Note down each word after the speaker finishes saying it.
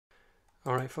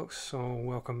Alright folks, so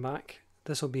welcome back.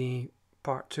 This will be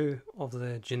part 2 of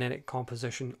the genetic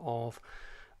composition of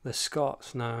the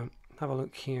Scots. Now, have a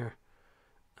look here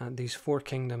at these 4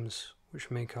 kingdoms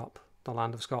which make up the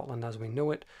land of Scotland as we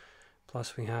know it,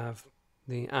 plus we have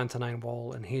the Antonine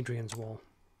Wall and Hadrian's Wall.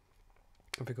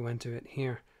 If we go into it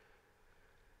here.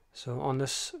 So on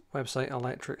this website,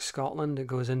 Electric Scotland, it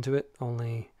goes into it,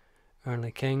 only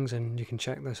early kings, and you can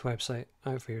check this website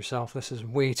out for yourself. This is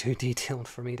way too detailed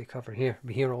for me to cover here. I'll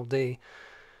be here all day,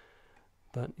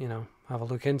 but you know, have a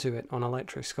look into it on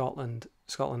Electric Scotland.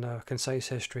 Scotland, a concise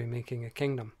history making a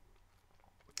kingdom.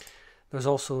 There's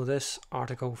also this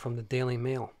article from the Daily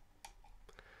Mail.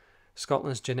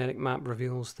 Scotland's genetic map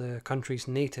reveals the country's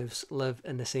natives live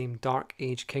in the same Dark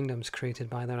Age kingdoms created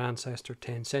by their ancestor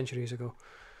 10 centuries ago.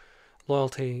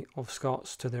 Loyalty of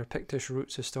Scots to their Pictish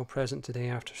roots is still present today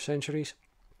after centuries.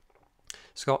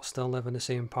 Scots still live in the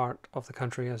same part of the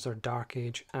country as their Dark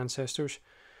Age ancestors,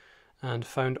 and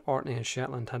found Orkney and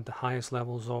Shetland had the highest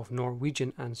levels of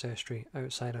Norwegian ancestry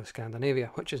outside of Scandinavia,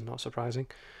 which is not surprising.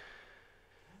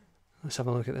 Let's have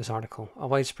a look at this article. A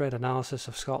widespread analysis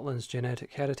of Scotland's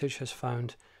genetic heritage has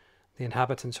found the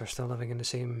inhabitants are still living in the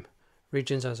same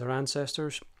regions as their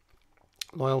ancestors.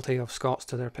 Loyalty of Scots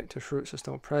to their Pictish roots is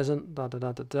still present,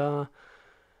 and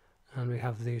we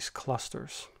have these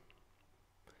clusters.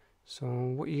 So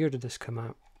what year did this come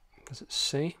out? Does it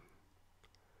say?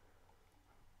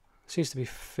 It seems to be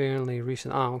fairly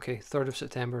recent. Okay, 3rd of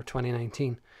September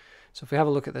 2019. So if we have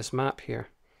a look at this map here,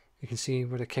 you can see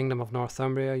where the Kingdom of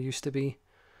Northumbria used to be,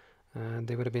 and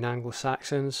they would have been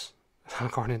Anglo-Saxons.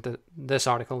 According to this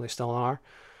article, they still are.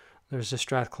 There's the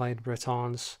Strathclyde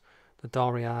Britons, the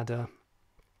Dal Riata.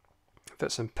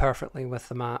 Fits in perfectly with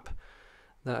the map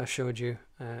that I showed you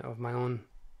of my own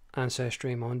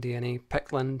ancestry, my own DNA.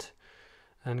 Pictland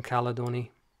and Caledonia,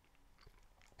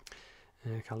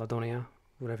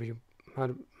 whatever you, I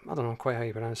don't know quite how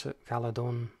you pronounce it,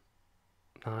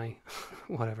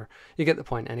 whatever. You get the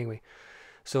point anyway.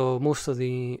 So most of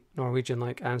the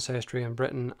Norwegian-like ancestry in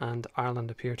Britain and Ireland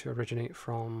appear to originate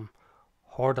from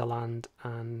Hordaland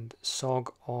and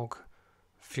Sog-Og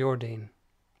Fjordain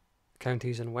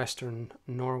counties in western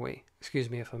Norway. Excuse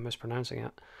me if I'm mispronouncing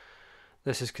it.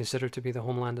 This is considered to be the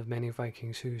homeland of many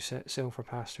Vikings who set sail for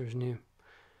pastures new.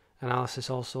 Analysis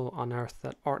also unearthed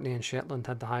that Orkney and Shetland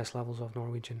had the highest levels of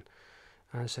Norwegian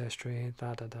ancestry.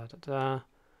 We've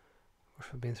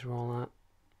been through all that.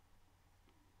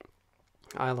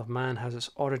 Isle of Man has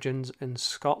its origins in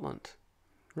Scotland.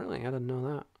 Really? I didn't know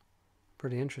that.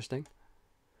 Pretty interesting.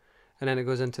 And then it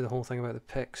goes into the whole thing about the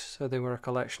Picts. So they were a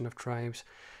collection of tribes.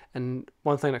 And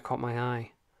one thing that caught my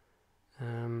eye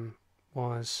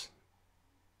was,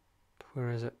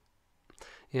 where is it?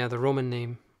 Yeah, the Roman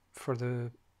name for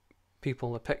the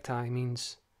people, the Picti,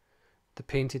 means the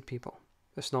painted people.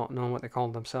 It's not known what they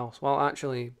called themselves. Well,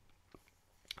 actually,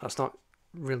 that's not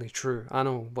really true. I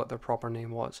know what their proper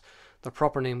name was. Their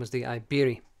proper name was the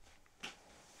Iberi,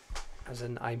 as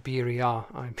in Iberia,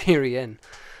 Iberian.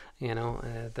 You know,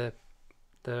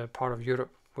 the part of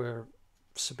Europe where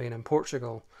Spain and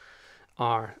Portugal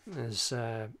is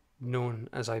known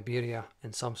as Iberia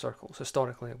in some circles.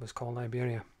 Historically, it was called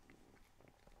Iberia.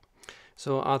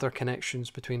 So are there connections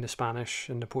between the Spanish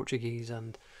and the Portuguese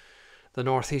and the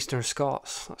northeastern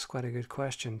Scots? That's quite a good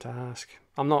question to ask.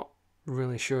 I'm not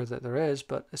really sure that there is,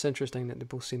 but it's interesting that they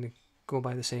both seem to go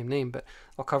by the same name. But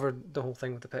I'll cover the whole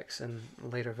thing with the Picts in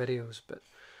later videos. But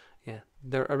yeah,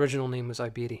 their original name was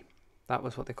Iberi. That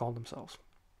was what they called themselves.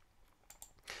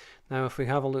 Now if we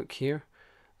have a look here,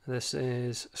 this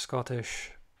is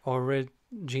Scottish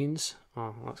origins.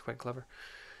 Oh, that's quite clever.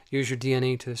 Use your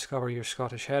DNA to discover your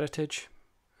Scottish heritage.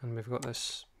 And we've got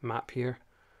this map here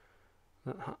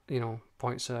that, you know,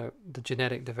 points out the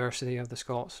genetic diversity of the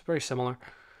Scots. Very similar.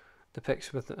 The Picts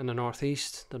in the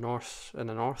northeast, the Norse in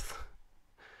the north,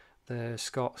 the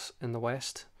Scots in the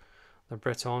west, the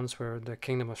Britons where the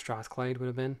Kingdom of Strathclyde would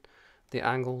have been, the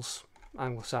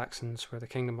Anglo-Saxons where the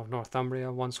Kingdom of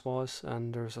Northumbria once was,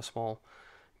 and there's a small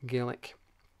Gaelic,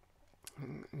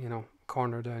 you know,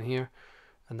 corner down here,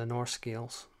 and the Norse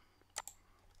Gaels.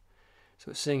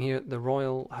 So it's saying here, the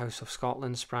Royal House of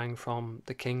Scotland sprang from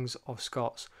the Kings of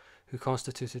Scots, who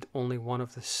constituted only one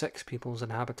of the 6 peoples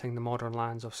inhabiting the modern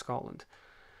lands of Scotland.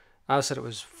 I said it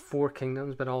was 4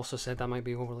 kingdoms, but I also said that might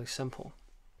be overly simple.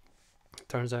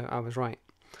 Turns out I was right.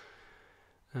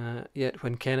 Yet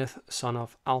when Kenneth, son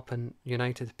of Alpin,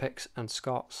 united Picts and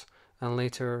Scots, and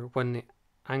later when the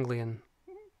Anglian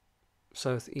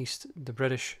southeast, the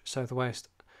British southwest,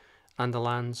 and the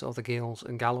lands of the Gaels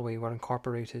and Galloway were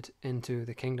incorporated into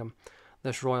the kingdom,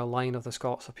 this royal line of the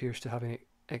Scots appears to have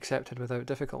accepted without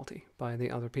difficulty by the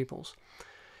other peoples.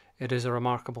 It is a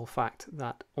remarkable fact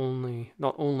that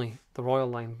not only the royal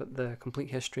line, but the complete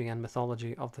history and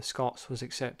mythology of the Scots was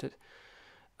accepted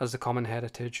as the common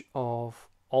heritage of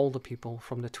all the people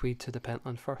from the Tweed to the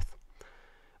Pentland Firth.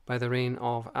 By the reign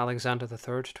of Alexander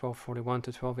III, 1241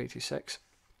 to 1286,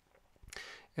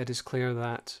 it is clear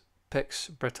that Picts,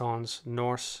 Britons,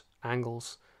 Norse,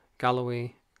 Angles,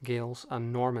 Galloway, Gaels,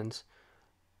 and Normans,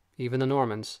 even the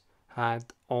Normans, had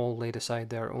all laid aside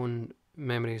their own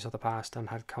memories of the past and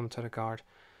had come to regard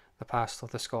the past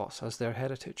of the Scots as their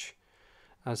heritage.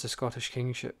 As the Scottish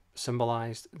kingship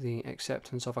symbolised the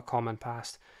acceptance of a common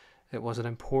past, it was an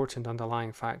important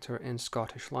underlying factor in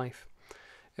Scottish life.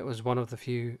 It was one of the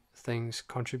few things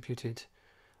contributed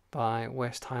by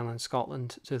West Highland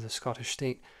Scotland to the Scottish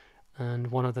state, and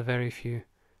one of the very few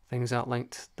things that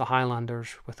linked the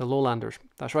Highlanders with the Lowlanders.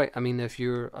 That's right. I mean, if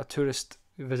you're a tourist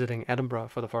visiting Edinburgh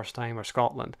for the first time, or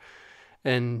Scotland,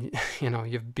 and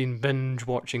you've been binge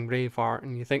watching Braveheart,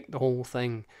 and you think the whole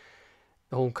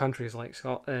country is like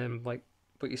like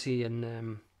what you see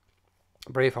in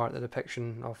Braveheart, the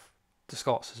depiction of the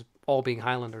Scots as all being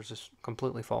Highlanders is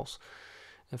completely false.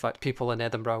 In fact, people in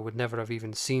Edinburgh would never have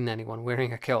even seen anyone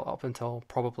wearing a kilt up until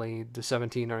probably the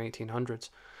 17 or 1800s.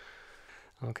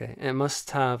 Okay, it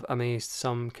must have amazed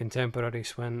some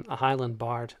contemporaries when a Highland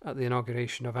bard at the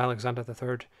inauguration of Alexander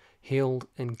III hailed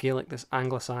in Gaelic this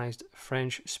anglicised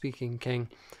French-speaking king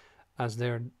as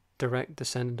their direct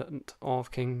descendant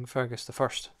of King Fergus I,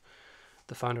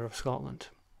 the founder of Scotland.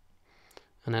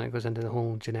 And then it goes into the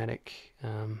whole genetic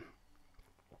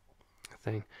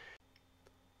thing.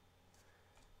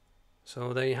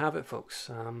 So there you have it, folks.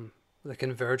 The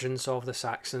convergence of the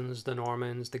Saxons, the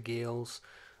Normans, the Gaels,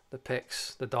 the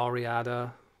Picts, the Dal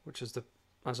Riata, which is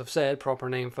as I've said, proper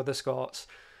name for the Scots.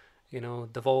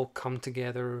 They've all come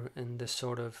together in this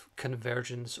sort of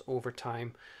convergence over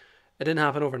time. It didn't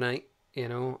happen overnight,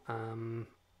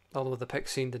 although the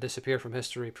Picts seem to disappear from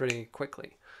history pretty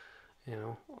quickly.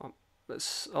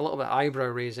 It's a little bit eyebrow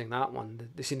raising, that one.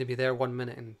 They seem to be there one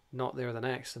minute and not there the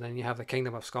next, and then you have the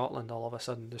Kingdom of Scotland all of a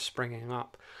sudden just springing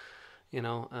up. It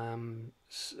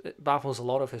baffles a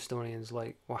lot of historians,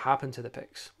 like, what happened to the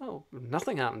Picts? Well,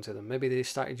 nothing happened to them. Maybe they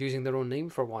started using their own name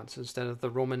for once instead of the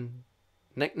Roman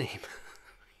nickname.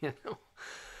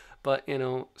 But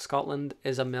Scotland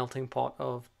is a melting pot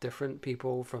of different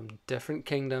people from different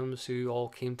kingdoms who all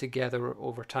came together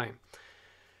over time.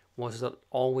 Was it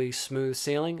always smooth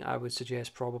sailing? I would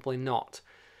suggest probably not.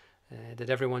 Did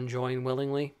everyone join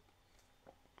willingly?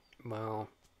 Well,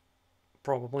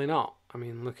 probably not. I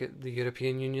mean, look at the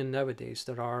European Union nowadays.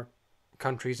 There are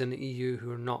countries in the EU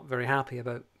who are not very happy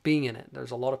about being in it.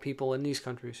 There's a lot of people in these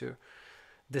countries who are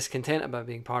discontent about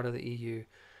being part of the EU,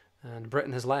 and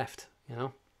Britain has left,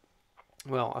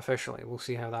 Well, officially, we'll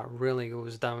see how that really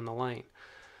goes down the line.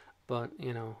 But,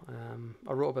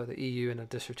 I wrote about the EU in a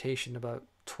dissertation about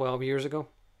 12 years ago.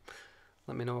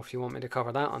 Let me know if you want me to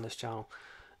cover that on this channel.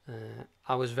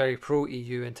 I was very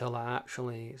pro-EU until I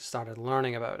actually started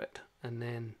learning about it, and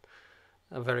then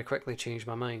I very quickly changed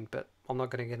my mind. But I'm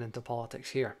not going to get into politics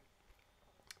here.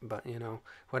 But,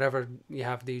 whenever you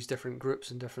have these different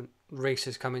groups and different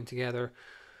races coming together,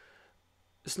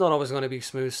 it's not always going to be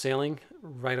smooth sailing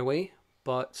right away,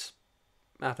 but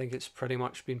I think it's pretty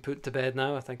much been put to bed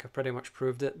now. I think I've pretty much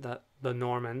proved it, that the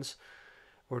Normans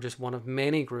were just one of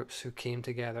many groups who came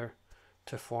together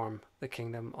to form the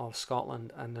Kingdom of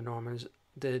Scotland, and the Normans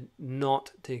did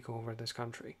not take over this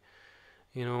country.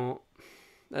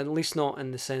 At least not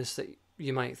in the sense that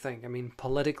you might think. I mean,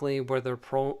 politically, were there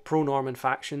pro-Norman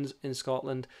factions in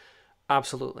Scotland?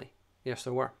 Absolutely. Yes,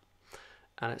 there were.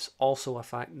 And it's also a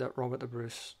fact that Robert the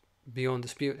Bruce, beyond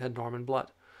dispute, had Norman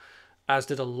blood. As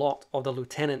did a lot of the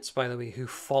lieutenants, by the way, who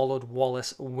followed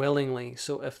Wallace willingly.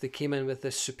 So if they came in with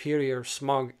this superior,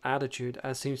 smug attitude,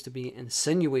 as seems to be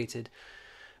insinuated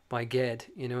by Ged,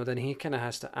 then he kind of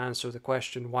has to answer the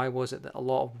question, why was it that a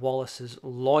lot of Wallace's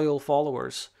loyal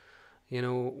followers,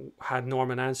 had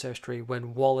Norman ancestry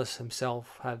when Wallace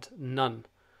himself had none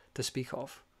to speak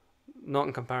of? Not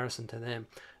in comparison to them.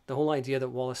 The whole idea that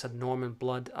Wallace had Norman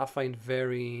blood, I find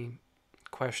very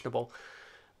questionable.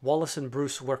 Wallace and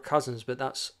Bruce were cousins, but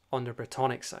that's on the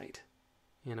Brittonic side.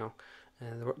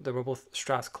 They were both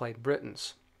Strathclyde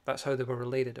Britons. That's how they were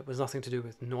related. It was nothing to do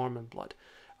with Norman blood.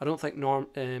 I don't think I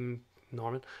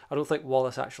don't think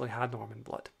Wallace actually had Norman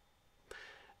blood.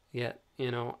 Yet,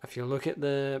 if you look at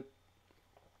the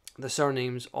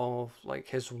surnames of like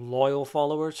his loyal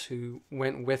followers who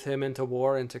went with him into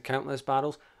war, into countless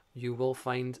battles, you will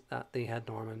find that they had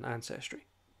Norman ancestry.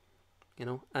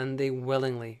 And they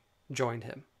willingly joined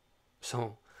him.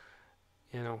 So,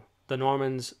 the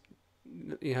Normans,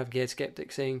 you have Ged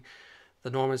Skeptic saying the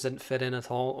Normans didn't fit in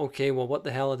at all. Okay, well, what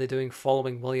the hell are they doing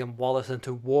following William Wallace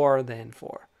into war then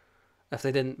for? If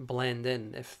they didn't blend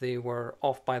in, if they were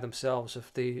off by themselves,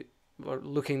 if they were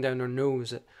looking down their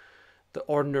nose at the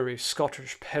ordinary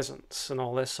Scottish peasants and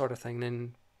all this sort of thing,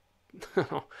 then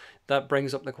that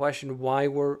brings up the question, why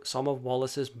were some of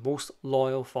Wallace's most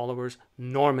loyal followers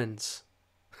Normans?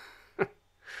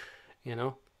 You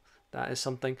know, that is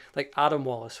something like Adam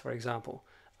Wallace, for example.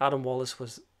 Adam Wallace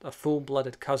was a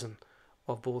full-blooded cousin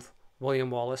of both William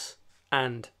Wallace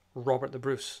and Robert the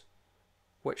Bruce,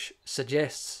 which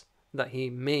suggests that he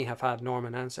may have had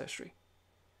Norman ancestry.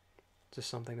 Just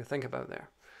something to think about there.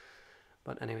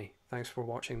 But anyway, thanks for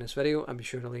watching this video, and be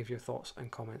sure to leave your thoughts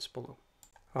and comments below.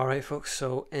 Alright folks,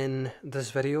 so in this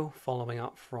video, following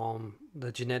up from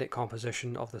the genetic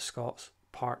composition of the Scots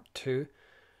part 2,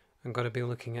 I'm going to be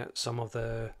looking at some of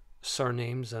the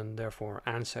surnames and therefore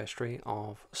ancestry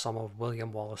of some of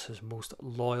William Wallace's most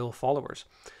loyal followers.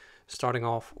 Starting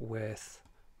off with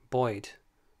Boyd.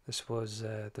 This was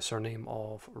the surname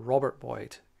of Robert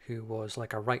Boyd, who was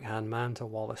like a right-hand man to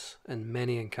Wallace in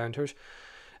many encounters.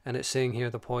 And it's saying here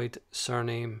the Boyd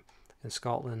surname in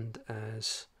Scotland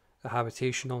as a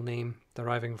habitational name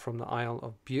deriving from the Isle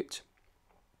of Bute,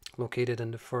 located in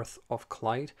the Firth of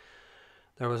Clyde.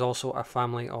 There was also a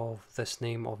family of this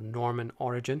name of Norman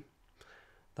origin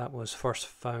that was first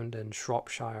found in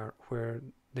Shropshire, where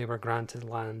they were granted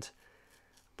land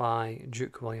by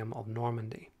Duke William of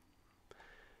Normandy.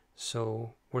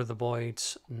 So were the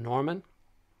Boyds Norman?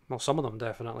 Well, some of them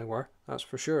definitely were, that's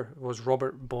for sure. Was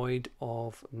Robert Boyd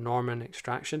of Norman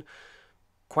extraction?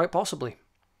 Quite possibly,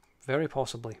 very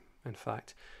possibly, in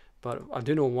fact. But I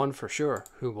do know one for sure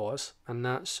who was, and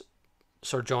that's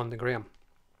Sir John de Graham.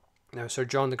 Now, Sir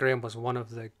John de Graham was one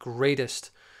of the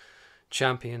greatest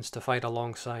champions to fight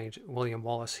alongside William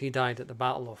Wallace. He died at the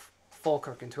Battle of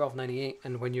Falkirk in 1298,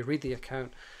 and when you read the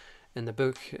account in the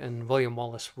book in William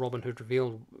Wallace, Robin Hood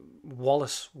Revealed,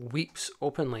 Wallace weeps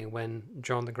openly when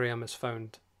John de Graham is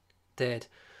found dead,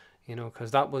 you know,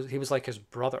 because he was like his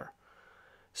brother.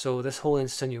 So this whole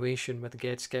insinuation with the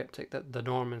Ged Skeptic that the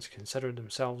Normans considered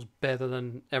themselves better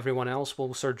than everyone else,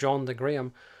 well, Sir John de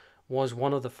Graham was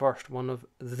one of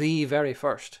the very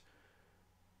first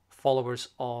followers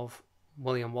of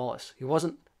William Wallace. He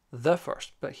wasn't the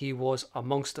first, but he was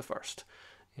amongst the first,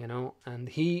 you know, and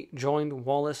he joined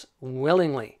Wallace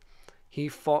willingly. He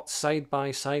fought side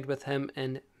by side with him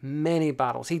in many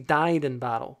battles. He died in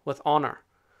battle with honor.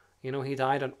 You know, he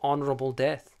died an honorable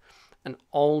death, and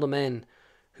all the men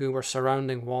who were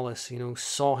surrounding Wallace, you know,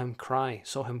 saw him cry,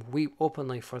 saw him weep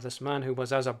openly for this man who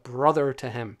was as a brother to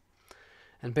him.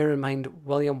 And bear in mind,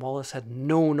 William Wallace had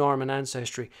no Norman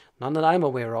ancestry, none that I'm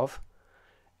aware of.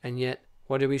 And yet,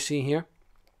 what do we see here?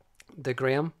 De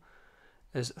Graham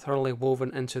is thoroughly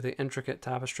woven into the intricate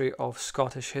tapestry of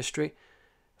Scottish history,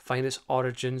 find its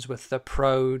origins with the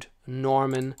proud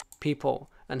Norman people.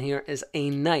 And here is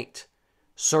a knight,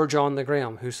 Sir John de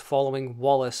Graham, who's following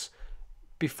Wallace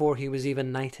before he was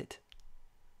even knighted.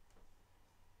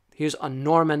 Here's a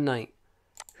Norman knight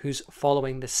who's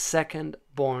following the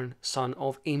second-born son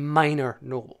of a minor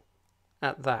noble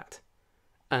at that,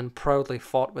 and proudly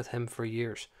fought with him for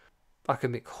years. I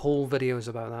could make whole videos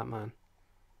about that man,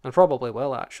 and probably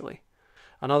will actually.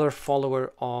 Another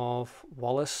follower of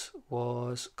Wallace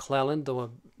was Cleland, though I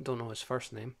don't know his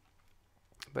first name,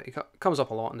 but he comes up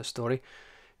a lot in the story.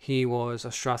 He was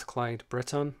a Strathclyde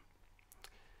Briton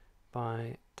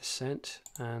by descent,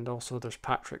 and also there's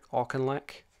Patrick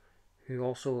Auchinleck, who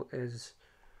also is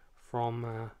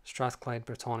from Strathclyde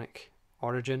Brittonic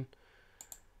origin.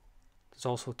 There's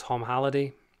also Tom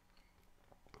Halliday,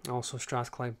 also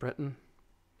Strathclyde Briton,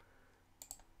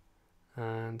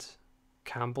 and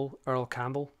Campbell, Earl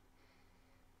Campbell.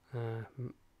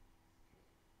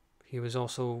 He was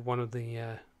also one of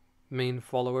the main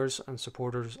followers and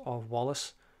supporters of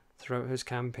Wallace throughout his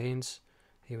campaigns.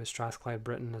 He was Strathclyde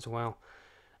Briton as well.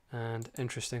 And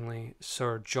interestingly,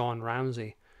 Sir John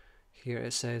Ramsay, here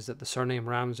it says that the surname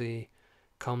Ramsay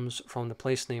comes from the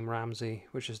place name Ramsey,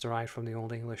 which is derived from the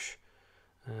Old English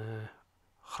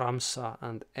Chramsa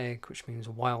and egg, which means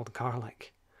wild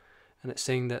garlic. And it's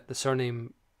saying that the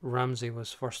surname Ramsay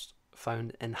was first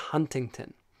found in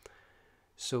Huntington.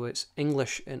 So it's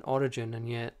English in origin, and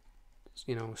yet,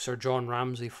 you know, Sir John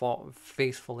Ramsay fought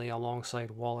faithfully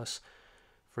alongside Wallace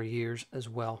for years as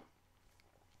well.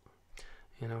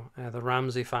 You know, the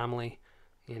Ramsay family,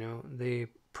 you know, they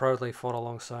proudly fought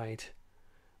alongside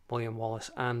William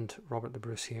Wallace and Robert the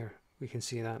Bruce here. We can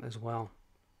see that as well.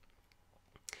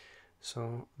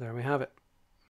 So there we have it.